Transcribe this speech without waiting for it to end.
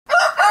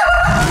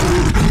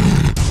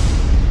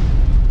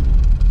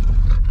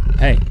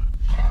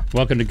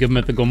Welcome to Good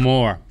Mythical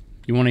More.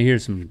 You want to hear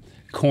some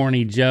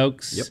corny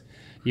jokes? Yep.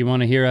 You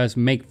want to hear us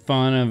make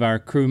fun of our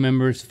crew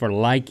members for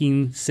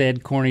liking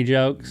said corny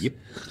jokes? Yep.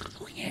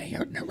 Oh yeah,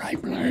 you're in the right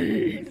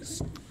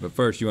place. But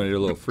first, you want to do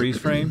a little freeze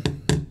frame?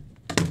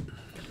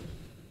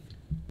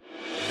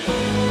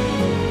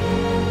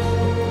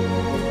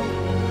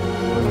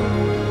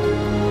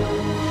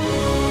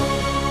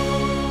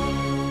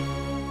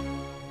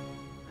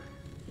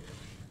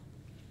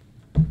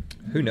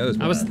 Who knows?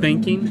 I was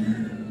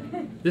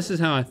thinking, this is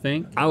how I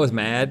think. I was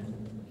mad.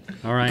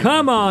 All right.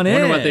 Come on in. I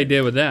wonder what they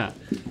did with that.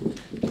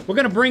 We're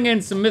gonna bring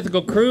in some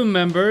mythical crew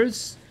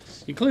members,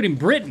 including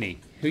Brittany,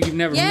 who you've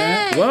never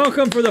met.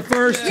 Welcome for the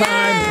first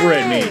time,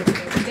 Brittany.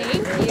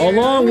 Thank you.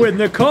 Along with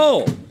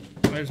Nicole,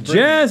 There's Brittany.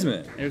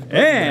 Jasmine, There's Brittany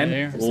and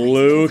right there.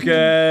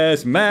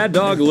 Lucas, Mad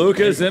Dog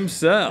Lucas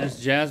himself. There's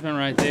Jasmine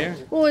right there.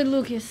 Boy,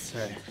 Lucas.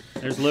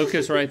 There's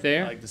Lucas right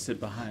there. I like to sit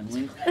behind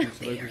Link.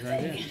 There's Lucas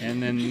right there.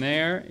 And then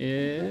there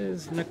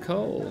is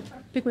Nicole.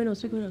 Pick my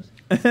nose, pick my nose.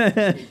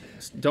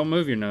 Don't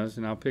move your nose,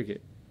 and I'll pick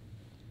it.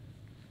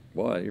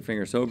 What? Your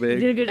finger's so You big.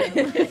 did a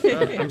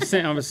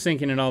good I was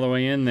sinking it all the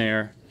way in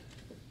there.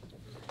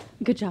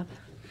 Good job.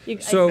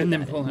 So, And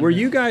then pull him were down.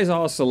 you guys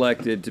all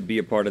selected to be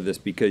a part of this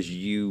because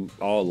you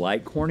all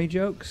like corny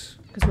jokes?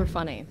 Because we're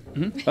funny.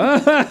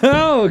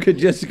 Oh,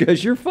 just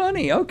because you're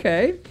funny.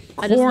 Okay.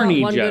 I just got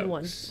Corny one good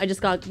one. jokes. I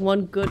just got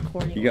one good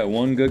corny You got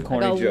one good I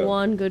corny got joke.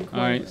 one good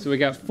corny All right, so we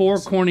got 4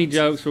 corny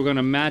jokes. We're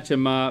gonna match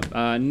them up.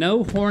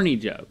 No horny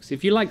jokes.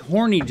 If you like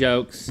horny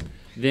jokes,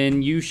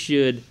 then you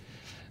should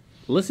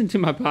listen to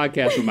my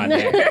podcast with my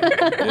dad.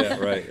 Yeah,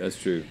 right.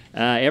 That's true.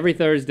 Every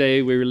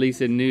Thursday, we release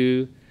a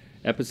new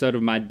episode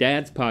of my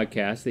dad's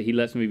podcast that he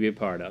lets me be a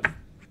part of,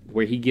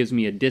 where he gives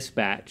me a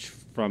dispatch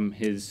from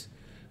his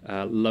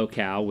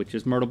locale, which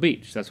is Myrtle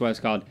Beach. That's why it's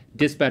called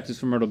Dispatches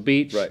from Myrtle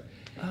Beach. Right.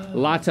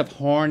 Lots of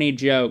horny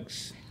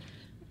jokes.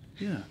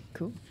 Yeah.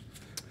 Cool.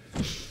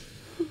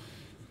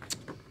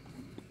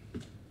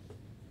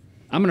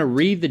 I'm gonna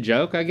read the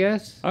joke, I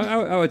guess.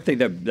 I would think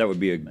that would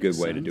be a good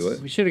way to do sense.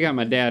 it. We should have got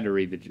my dad to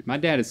read the joke. My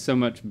dad is so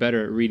much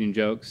better at reading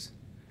jokes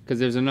because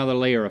there's another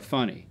layer of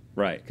funny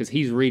Right. because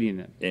he's reading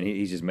them. And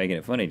he's just making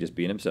it funny, just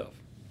being himself.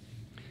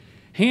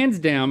 Hands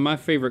down, my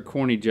favorite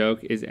corny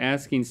joke is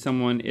asking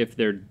someone if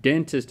their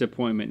dentist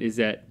appointment is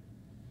at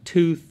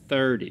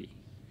 2:30.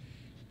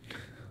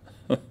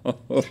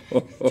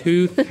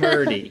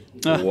 2:30.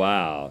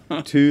 Wow.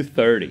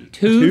 2:30.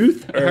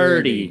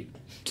 2:30.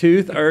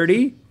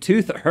 2:30.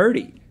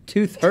 2:30.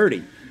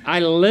 2:30. I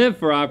live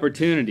for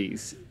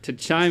opportunities to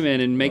chime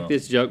in and make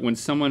this joke when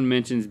someone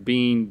mentions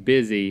being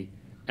busy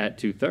at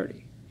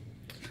 2:30.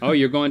 Oh,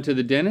 you're going to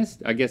the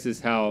dentist? I guess is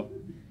how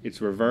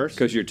it's reversed.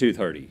 Because you're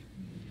 2:30.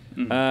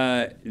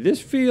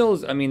 This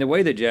feels, I mean, the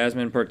way that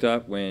Jasmine perked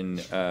up when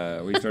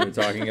we started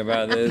talking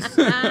about this,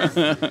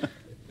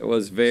 it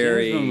was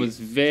very, Jasmine was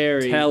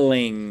very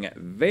telling.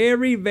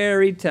 Very,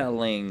 very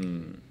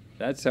telling.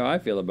 That's how I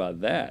feel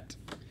about that.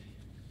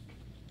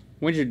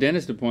 When's your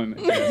dentist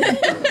appointment? Jasmine?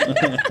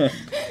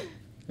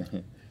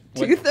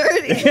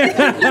 2:30.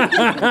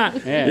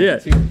 Yeah.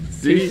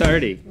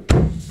 2:30.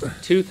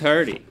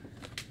 2:30.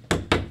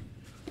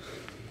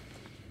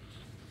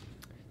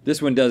 This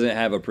one doesn't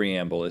have a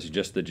preamble. It's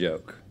just the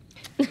joke.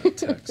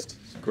 Text.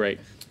 Great.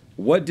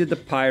 What did the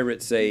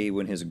pirate say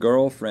when his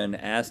girlfriend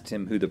asked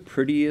him who the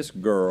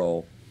prettiest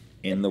girl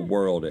in the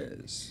world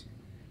is?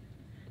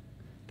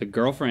 The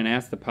girlfriend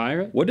asked the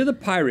pirate? What did the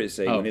pirate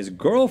say Oh. when his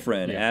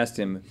girlfriend Yeah. asked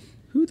him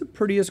who the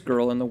prettiest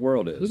girl in the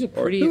world is? Who's the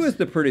Or prettiest- who is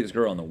the prettiest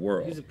girl in the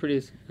world? Who's the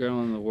prettiest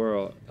girl in the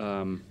world?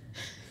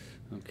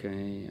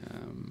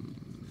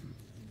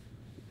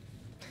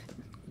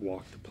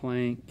 Walk the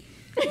plank.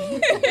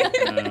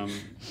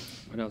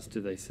 What else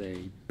do they say?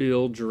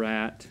 Bilge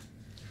rat.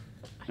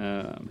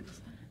 I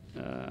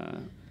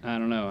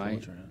don't know.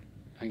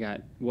 I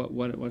got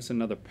what's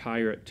another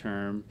pirate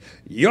term?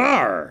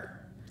 Yar!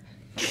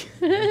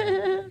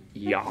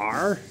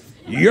 Yar?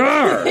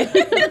 Yar!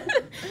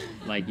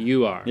 Like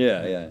you are.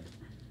 Yeah.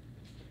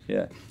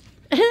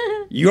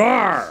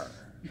 Yar!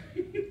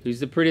 Who's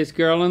the prettiest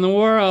girl in the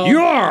world?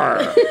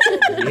 Yar!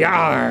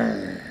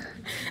 Yar.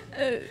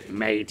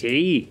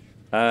 Matey.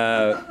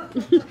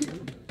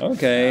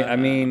 Okay, I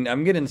mean,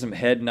 I'm getting some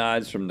head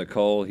nods from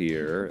Nicole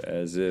here,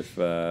 as if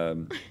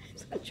Nothing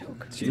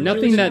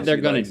that they're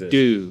she gonna likes it.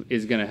 do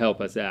is gonna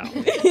help us out.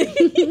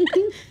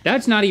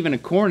 That's not even a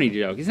corny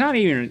joke. It's not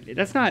even.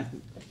 That's not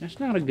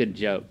a good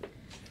joke.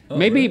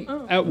 Maybe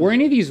were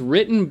any of these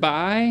written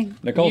by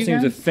Nicole you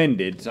seems guys?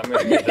 offended, so I'm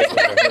going to give this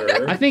one to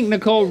her. I think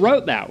Nicole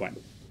wrote that one.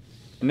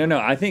 No,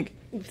 I think.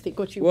 You think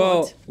what you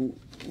Well,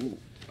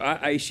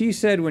 want. she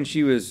said when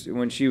she was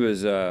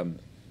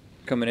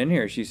coming in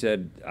here, she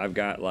said I've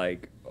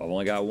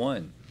only got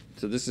one.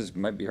 So this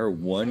might be her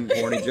one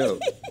corny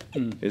joke.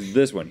 Is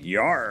this one?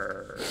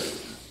 Yar.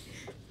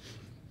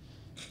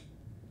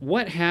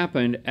 What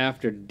happened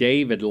after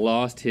David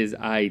lost his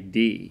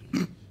ID?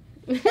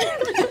 Did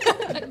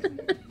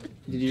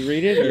you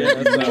read it? Or?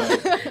 Yeah,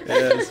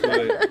 that's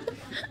funny.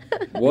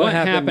 What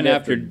happened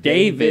after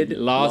David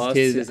lost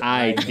his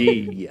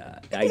ID?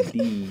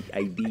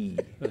 ID.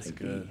 That's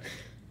good.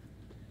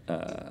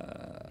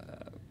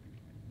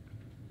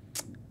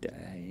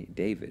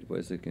 David, what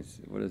is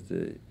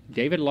the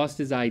David lost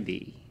his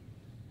ID.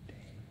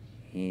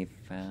 he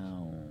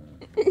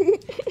found? I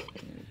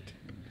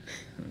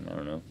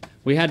don't know.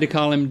 We had to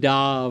call him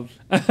Dov.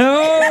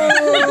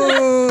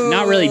 Oh!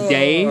 Not really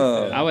Dave.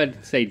 I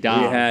would say We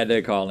Dov. had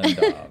to call him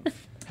Dov.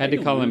 Had to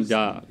call him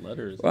Dov.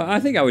 Letters. Well, I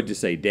think I would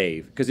just say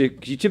Dave, because you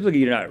typically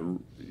you're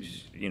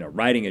not,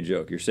 writing a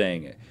joke. You're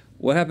saying it.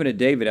 What happened to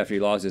David after he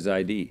lost his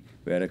ID?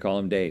 We had to call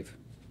him Dave.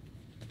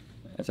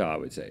 That's how I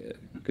would say it.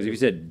 Because if you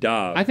said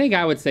Dov, I think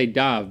I would say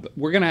Dov, but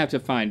we're gonna have to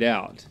find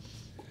out.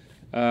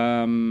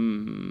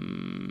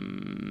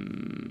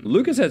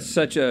 Lucas had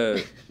such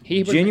a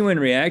He was- genuine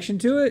reaction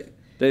to it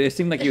that it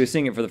seemed like he was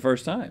singing it for the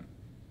first time.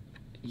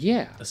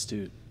 Yeah.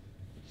 Astute.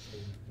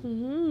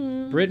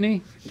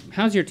 Brittany,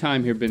 how's your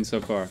time here been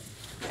so far?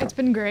 It's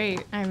been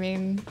great. I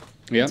mean,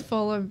 Yeah. it's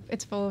full of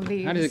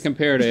these. How does it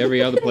compare to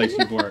every other place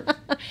you've worked?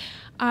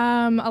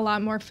 A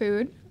lot more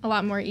food, a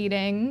lot more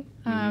eating,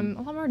 a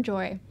lot more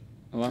joy.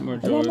 A lot more A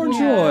joy. lot more Yeah.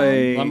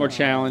 joy. A lot more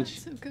challenge.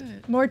 So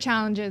good. More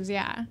challenges,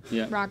 yeah.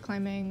 Yeah. Rock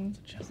climbing.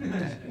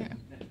 Yeah.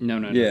 No.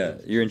 Yeah,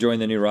 you're enjoying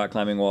the new rock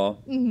climbing wall,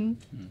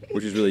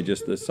 which is really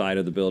just the side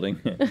of the building.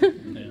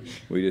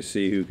 We just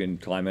see who can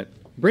climb it.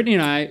 Brittany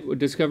and I would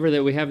discover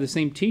that we have the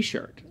same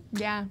T-shirt.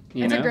 Yeah.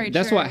 You It's know? a great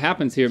That's shirt. what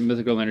happens here at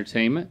Mythical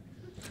Entertainment.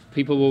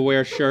 People will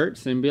wear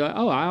shirts and be like,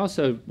 "Oh, I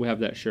also have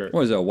that shirt."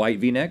 What is it, a white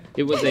V-neck?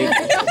 It was a.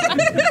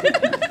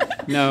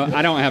 No,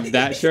 I don't have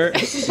that shirt.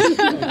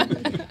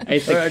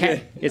 It's a cat.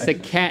 Okay. It's a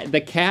cat.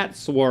 The cat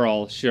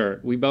swirl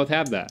shirt. We both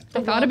have that.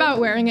 I thought about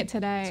wearing it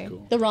today.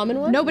 The ramen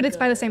one? No, but it's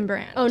by the same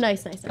brand. Oh,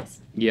 nice.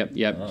 Yep.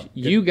 Oh,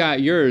 You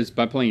got yours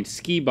by playing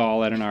skee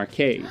ball at an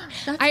arcade.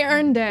 I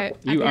earned it.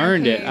 at You the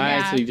earned it. arcade, I yeah.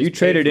 actually just You paid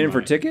traded in for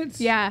mine.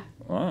 tickets? Yeah.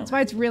 Wow. That's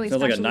why it's really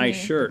Sounds like a special to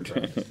nice me. shirt.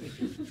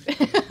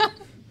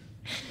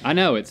 I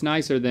know it's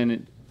nicer than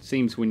it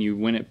seems when you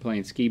win it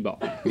playing skee ball.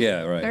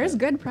 Yeah, right. There's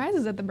good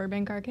prizes at the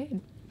Burbank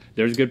Arcade.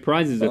 There's good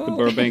prizes at the Oh,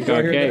 Burbank I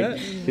heard Arcade. that.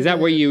 Is that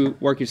where you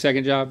work your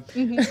second job?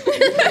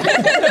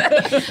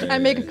 I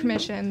make a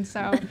commission,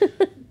 so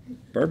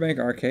Burbank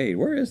Arcade.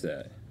 Where is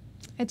that?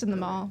 it's in the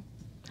mall.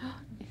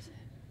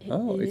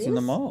 Oh, it's in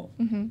the mall.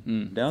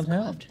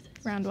 Downtown.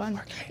 Round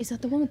one. Is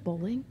that the one with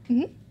bowling?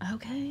 Mm-hmm.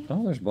 Okay.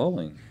 Oh, there's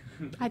bowling.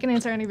 I can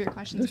answer any of your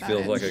questions This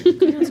about feels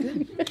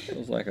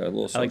it. like a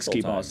little I like social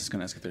skee ball. I time. was just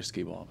gonna ask if there's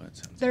skee ball, but it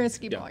sounds There is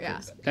skee ball, yeah.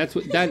 That's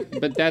what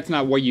that. But that's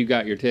not where you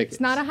got your tickets.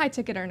 It's not a high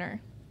ticket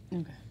earner.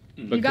 Okay.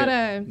 Because- You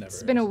gotta Never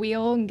spin a is.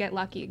 wheel and get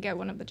lucky, get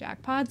one of the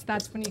jackpots.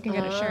 That's when you can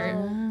get a shirt.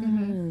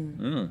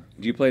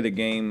 Do you play the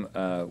game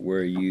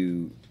where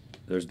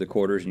there's the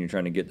quarters and you're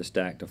trying to get the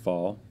stack to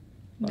fall?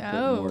 Put more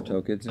No.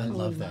 tokens in? I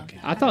love that game.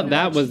 I thought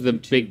that was the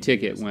big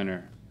ticket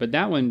winner. But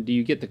that one, do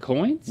you get the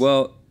coins?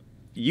 Well,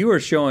 you were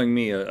showing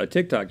me a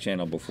TikTok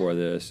channel before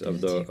this of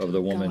the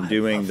woman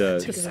doing the.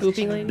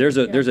 Scooping lady? There's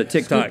a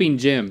TikTok. Scooping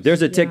gems.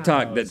 There's a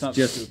TikTok No, that's it's not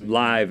just scooping.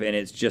 live and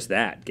it's just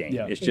that game.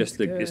 Yeah. It's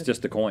just It's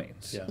the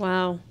coins. Yeah.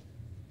 Wow.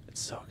 It's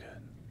so good.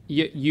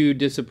 You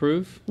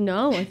disapprove?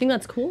 No, I think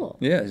that's cool.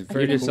 Yeah, it's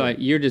very You're just cool. like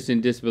you're just in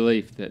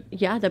disbelief that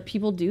Yeah, that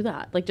people do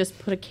that. Like, just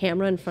put a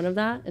camera in front of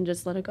that and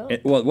just let it go.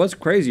 Well, what's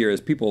crazier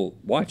is people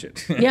watch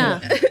it. Yeah,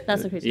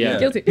 that's the crazy. Yeah.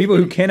 Guilty. People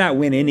who cannot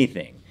win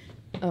anything.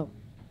 Oh.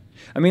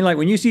 I mean, like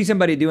when you see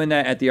somebody doing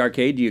that at the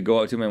arcade, do you go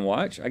up to them and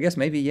watch? I guess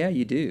maybe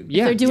you do.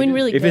 yeah, They're doing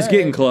really If good. it's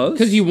getting close,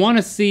 because you want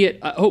to see it.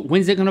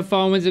 When's it gonna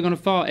fall? When's it gonna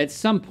fall? At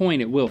some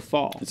point, it will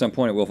fall. at some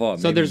point it will fall.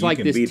 So Maybe there's you like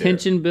can this be there.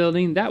 tension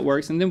building that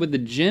works, and then with the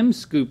gem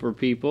scooper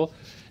people,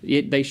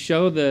 they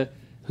show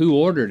who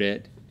ordered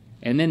it,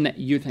 and then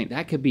you think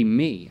that could be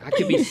me. I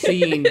could be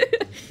seeing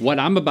what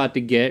I'm about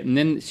to get, and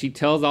then she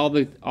tells all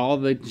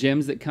the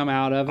gems that come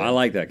out of it. I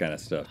like that kind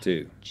of stuff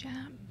too.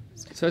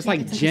 So it's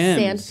like It's like a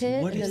gems. sand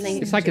pit. What and is then they,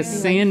 It's like a they,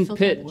 sand filter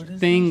pit it.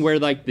 thing where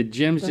like the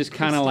gems just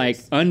kind of like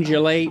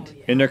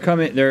undulate. And they're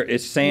coming.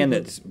 It's sand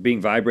that's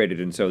being vibrated,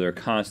 and so they're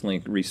constantly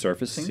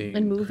resurfacing. Seeing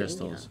And moving,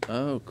 crystals.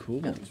 Oh,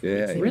 cool.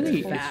 Yeah,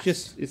 Really, fast.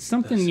 it's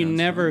something That you sounds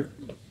never.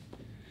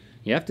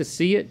 You have to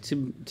see it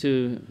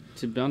to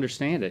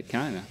understand it,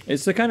 kind of.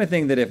 It's the kind of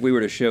thing that if we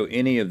were to show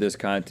any of this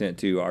content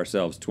to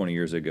ourselves 20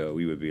 years ago,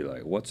 we would be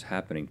like, "What's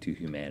happening to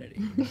humanity?"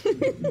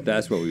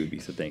 That's what we would be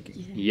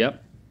thinking.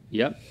 Yep.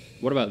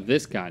 What about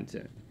this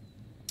content?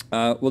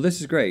 Well,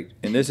 this is great,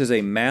 and this is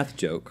a math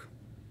joke.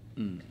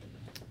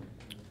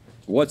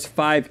 What's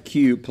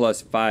 5Q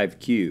plus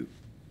 5Q?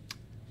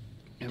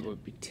 It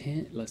would be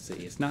 10. Let's see.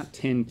 It's not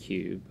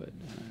 10Q, but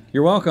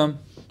You're welcome.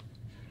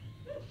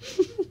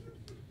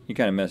 You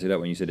kind of messed it up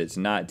when you said it's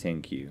not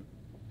 10Q,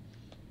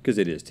 because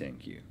it is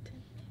 10Q.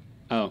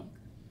 oh,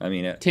 I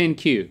mean,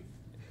 10Q.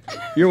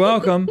 you're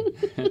welcome.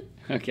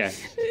 Okay.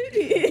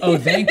 Oh,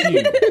 thank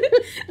you.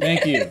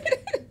 Thank you.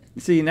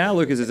 See, now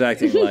Lucas is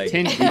acting like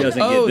 10Q. he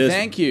doesn't Oh, get this.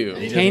 thank you.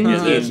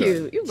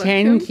 10Q. You're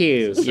welcome.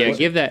 10Q. Yeah,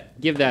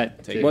 give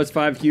that. Take What's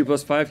 5Q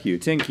plus 5Q?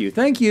 10Q.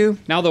 Thank you.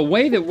 Now the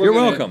way that we're You're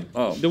gonna- welcome.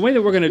 Oh. The way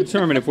that we're going to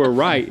determine if we're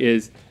right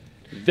is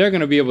they're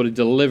going to be able to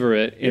deliver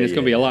it, and it's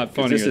going to be a lot 'Cause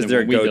funnier this is than their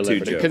when we go-to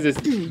delivered it joke. because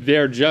it's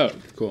their joke.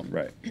 Cool.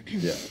 Right.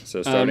 Yeah.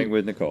 So starting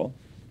with Nicole.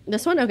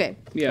 This one? Okay.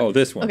 Yeah. Oh,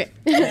 this one. Okay.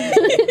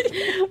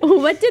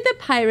 What did the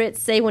pirate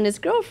say when his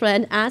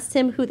girlfriend asked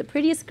him who the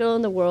prettiest girl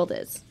in the world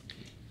is?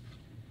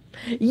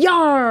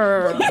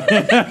 Yar!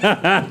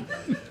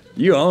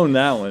 You own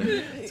that one.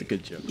 It's a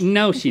good joke.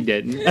 No, she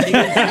didn't.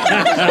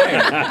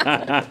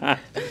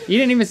 You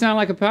didn't even sound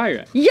like a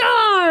pirate.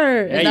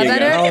 Yar! Is There that you go.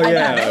 better? Oh, Eye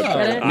yeah. patch.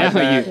 Better? Now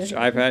you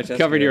Eye patch. that's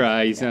covered good. your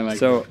eye. You sound like.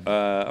 So,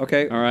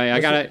 okay. All right, I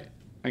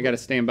gotta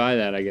stand by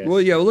that, I guess.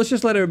 Well, yeah. Well, let's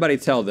just let everybody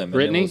tell them, and then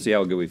Brittany? we'll see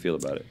how good we feel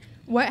about it.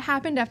 What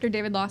happened after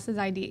David lost his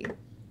ID?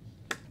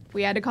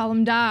 We had to call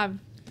him Dav.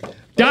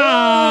 Dom!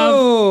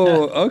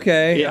 Oh,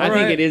 okay. Yeah, I all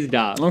think right. it is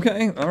Dom.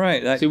 Okay. All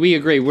right. That, So we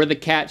agree. We're the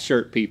cat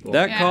shirt people.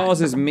 that Yeah.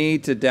 causes me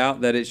to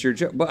doubt that it's your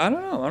joke, but I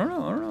don't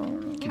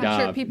know. Cat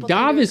shirt Dov. people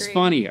Dov tend to is agree.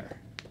 funnier.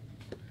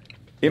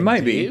 It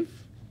might be. Dave?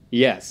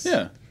 Yes.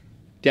 Yeah, I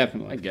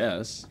Definitely.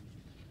 guess.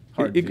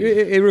 Hard It,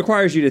 to- it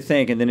requires you to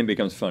think, and then it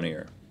becomes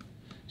funnier.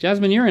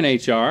 Jasmine, you're in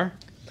HR.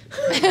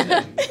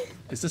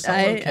 Is this all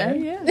okay?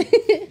 Yeah.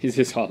 Is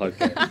this all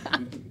okay?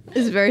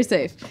 This is very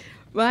safe.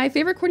 My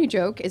favorite corny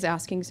joke is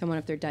asking someone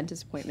if their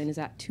dentist appointment is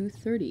at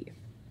 2:30.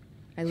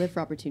 I live for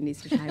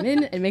opportunities to chime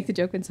in and make the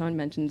joke when someone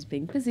mentions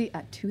being busy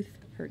at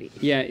 2:30.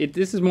 Yeah,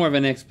 this is more of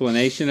an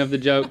explanation of the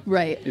joke.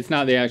 Right. It's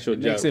not the actual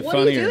joke. Makes it What are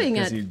you funnier doing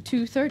 'cause at you-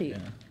 2:30?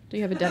 Do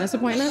you have a dentist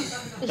appointment?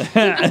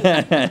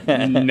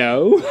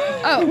 No.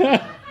 Oh,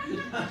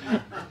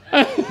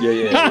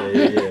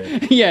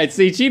 Yeah. Yeah,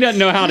 see, she doesn't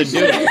know how to do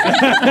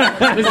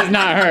it. This is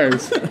not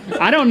hers.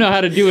 I don't know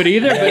how to do it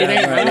either, but it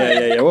ain't mine.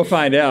 Yeah. We'll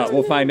find out.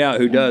 We'll find out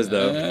who does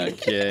though.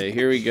 Okay,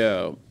 here we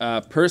go.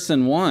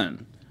 Person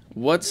 1.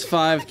 What's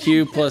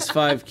 5Q plus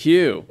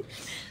 5Q?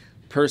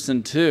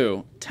 Person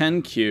 2.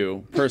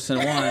 10Q. Person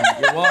 1.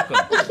 You're welcome.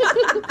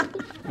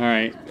 All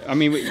right. I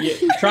mean,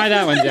 try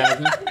that one,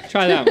 Jasmine.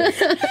 Try that one.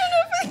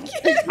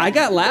 I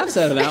got laughs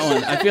out of that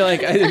one. I feel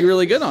like I did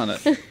really good on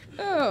it.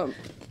 oh.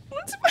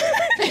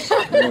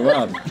 Oh,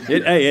 wow.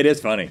 It is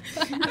funny.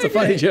 It's a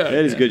funny joke.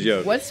 It is a good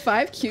joke. What's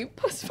 5Q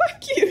plus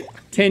 5Q?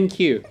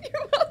 10Q.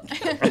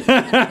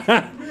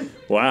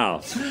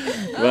 Wow. She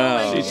loves it.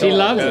 Wow.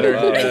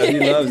 She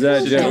loves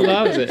that She joke.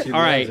 loves it. She All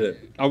right. loves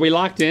it. Are we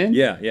locked in?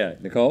 Yeah.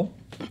 Nicole?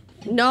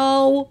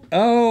 No.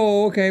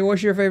 Oh, okay.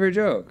 What's your favorite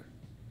joke?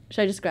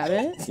 Should I just grab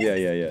it?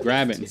 Yeah.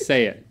 Grab it and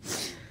say it.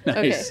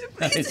 Nice.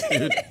 Nice,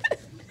 dude.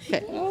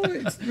 Oh,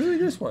 it's really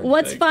this one.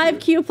 What's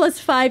 5Q plus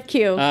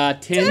 5Q?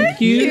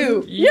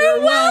 10Q. You're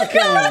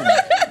welcome.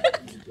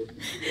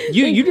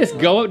 You just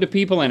go up to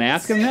people and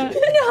ask them that?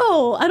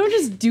 No, I don't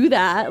just do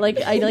that. Like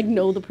I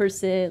know the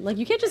person. Like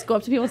you can't just go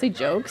up to people and say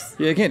jokes.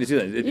 Yeah, you can't just do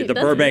that. At the That's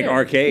Burbank weird.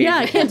 Arcade. Yeah,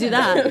 I can't do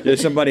that.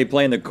 There's somebody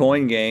playing the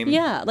coin game.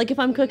 Yeah, like if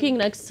I'm cooking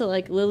next to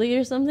like Lily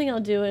or something, I'll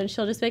do it, and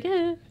she'll just be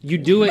like, You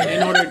do it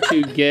in order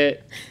to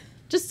get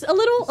just a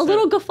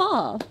little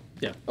guffaw.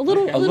 Yeah. A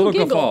little Little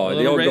giggle. guffaw. The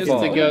Little old raisins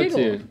guffaw. to go to.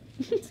 Giggle.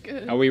 It's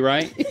good. Are we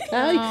right?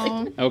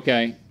 No.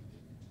 Okay.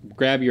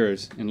 Grab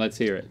yours and let's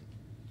hear it.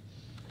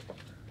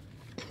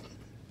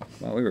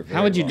 Wow, we were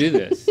How would you do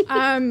this?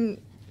 Can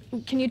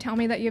you tell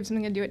me that you have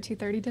something to do at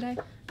 2:30 today?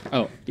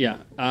 Oh, yeah.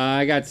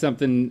 I got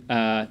something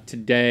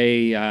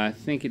today. I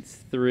think it's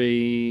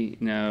 3.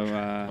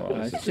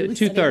 No,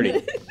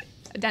 2:30.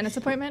 A dentist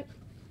appointment?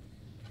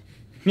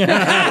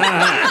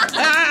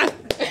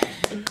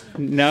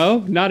 No,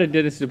 not a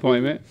dentist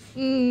appointment.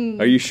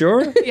 Are you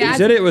sure? Yeah. You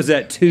said it was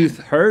at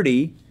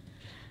 2:30.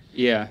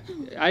 Yeah.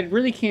 I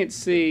really can't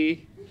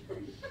see.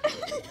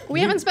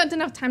 We haven't spent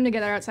enough time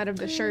together outside of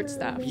the shirt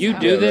stuff. You so-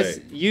 do Yeah, this.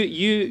 right.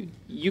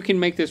 You can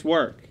make this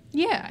work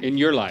Yeah. in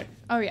your life.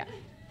 Oh, yeah.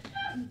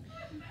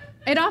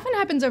 It often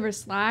happens over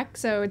Slack,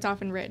 so it's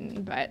often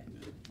written, but,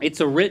 It's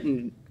a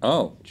written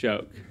Oh,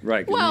 joke.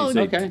 right. 'cause well, you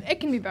say- Okay. it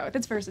can be both.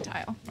 It's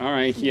versatile. All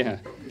right, yeah.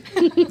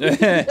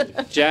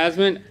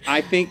 Jasmine,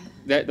 I think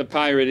that the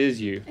pirate is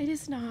you. It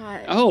is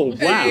not. Oh,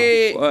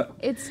 wow. What?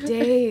 It's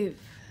Dave.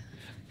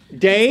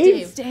 Dave?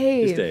 It's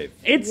Dave. It's Dave.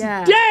 It's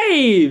Yeah.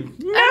 Dave!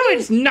 No,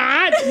 it's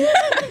not!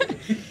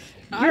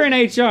 You're in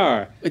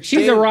HR.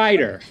 She's a Dave.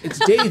 writer, It's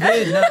David, not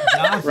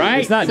David. right?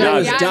 It's not If it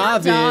was David. Yeah,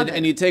 David, David.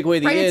 and you take away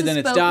the Right, id, it's a then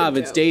it's spoken Dav,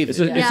 it's joke. David. It's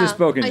a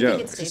spoken I joke.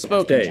 think it's Dave.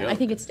 spoken Dave. joke. I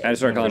think it's Dave. I just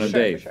started calling For him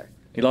sure, Dave. for sure.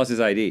 He lost his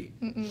ID.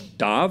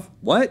 Dav?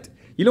 What?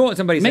 You don't want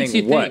somebody Makes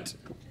saying you what?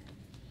 think.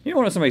 You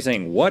don't want somebody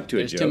saying what to a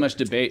There's joke. too much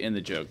debate in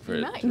the joke for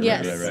it. Nice.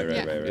 Yes.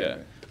 Right. Yeah.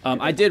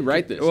 I did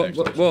write this. Well,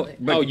 actually.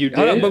 but, Oh, you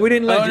hold on, did? but we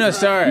didn't let. Oh, no,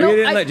 sorry. We No,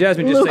 didn't let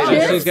Jasmine just say Lucas?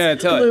 that. She's got to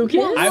tell it.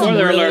 Lucas? I'm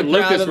Spoiler really alert, proud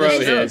Lucas of this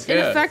wrote joke. his. Yeah.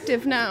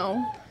 Ineffective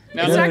now.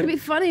 Now, It's not going to be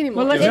funny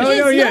anymore. let's- No,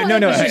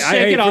 no. Let's just shake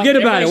Hey, it off. forget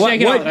about it. Everybody What?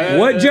 shake it off.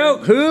 What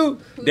joke? Who?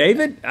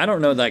 David? I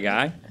don't know that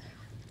guy.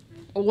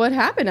 What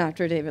happened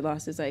after David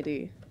lost his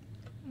ID?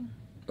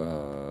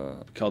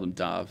 Called him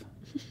Dav.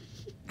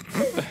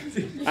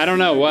 I don't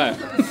know what.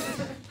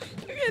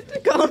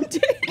 Call him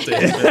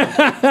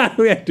Dave.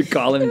 We had to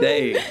call him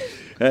Dave.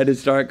 I had to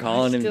start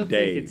calling still him think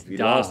Dave. it's He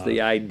lost Dav.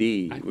 the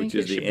ID, I think which it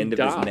is should the be end of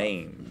Dav. his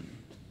name.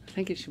 I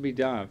think it should be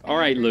Dov. All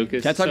right,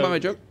 Lucas. Can I talk so- about my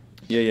joke?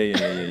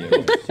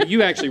 Yeah. So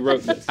you actually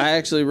wrote this. I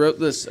actually wrote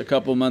this a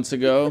couple months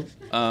ago.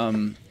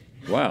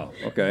 Wow.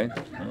 Okay.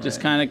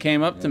 Just kind of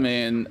came up to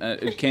me, and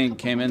it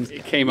came in.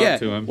 It came up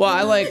to him. Well,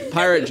 I like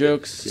pirate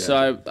jokes,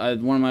 so I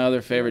one of my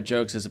other favorite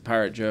jokes is a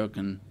pirate joke,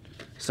 and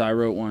so I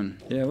wrote one.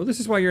 Yeah. Well, this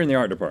is why you're in the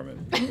art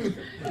department.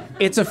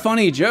 It's a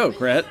funny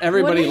joke, Rhett.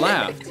 Everybody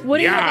laughed. What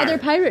are your other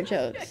pirate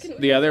jokes?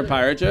 The other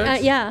pirate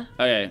jokes? Yeah.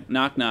 Okay,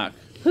 knock knock.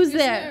 Who's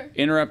there?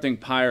 Interrupting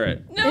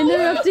pirate.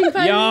 Interrupting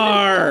pirate.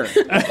 Yar!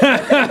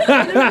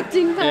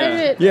 Interrupting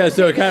pirate. Yeah.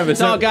 So kind of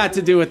It's all got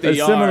to do with the a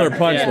yar. similar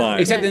punchline.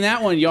 Except in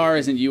that one, yar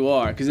isn't you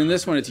are, because in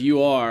this one it's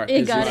you are.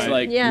 It got it's it.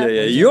 like Yeah.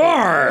 Yeah. You're.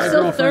 my So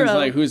girlfriend's thorough.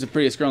 like, who's the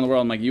prettiest girl in the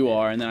world? I'm like, you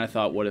are. And then I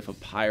thought, what if a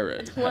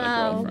pirate had a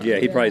Wow. girlfriend? Yeah.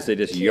 He'd probably say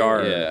just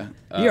yar. Yeah.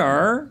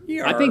 Yar.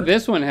 I think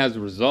this one has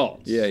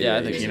results. Yeah,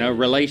 I think so. You know,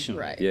 relation.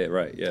 Right. Yeah.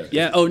 Right. Yeah.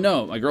 Yeah. Oh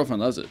no, my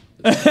girlfriend loves it.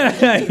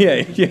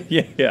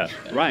 Yeah.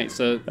 Right.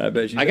 So I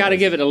bet you I got to does.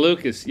 give it to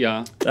Lucas,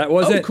 yeah. That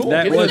wasn't. cool.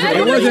 That Give it wasn't. a-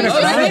 It wasn't a It's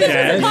a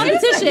contest.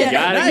 competition.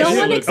 Got it. No Nice.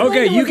 one explained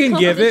Okay, it you was a can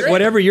give it competition.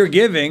 whatever you're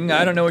giving.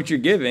 I don't know what you're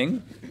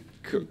giving.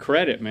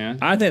 Credit, man.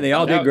 I think they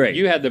all did great.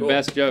 You had the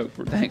best joke.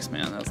 Thanks,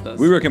 man. That's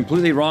We were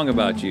completely wrong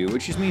about you,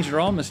 which just means you're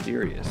all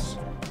mysterious.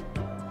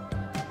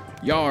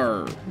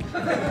 yar.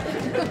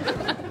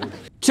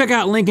 Check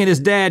out Link and his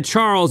dad,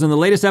 Charles, in the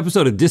latest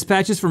episode of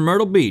Dispatches from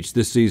Myrtle Beach.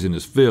 This season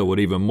is filled with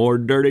even more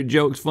dirty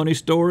jokes, funny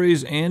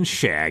stories, and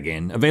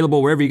shagging.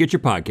 Available wherever you get your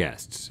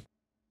podcasts.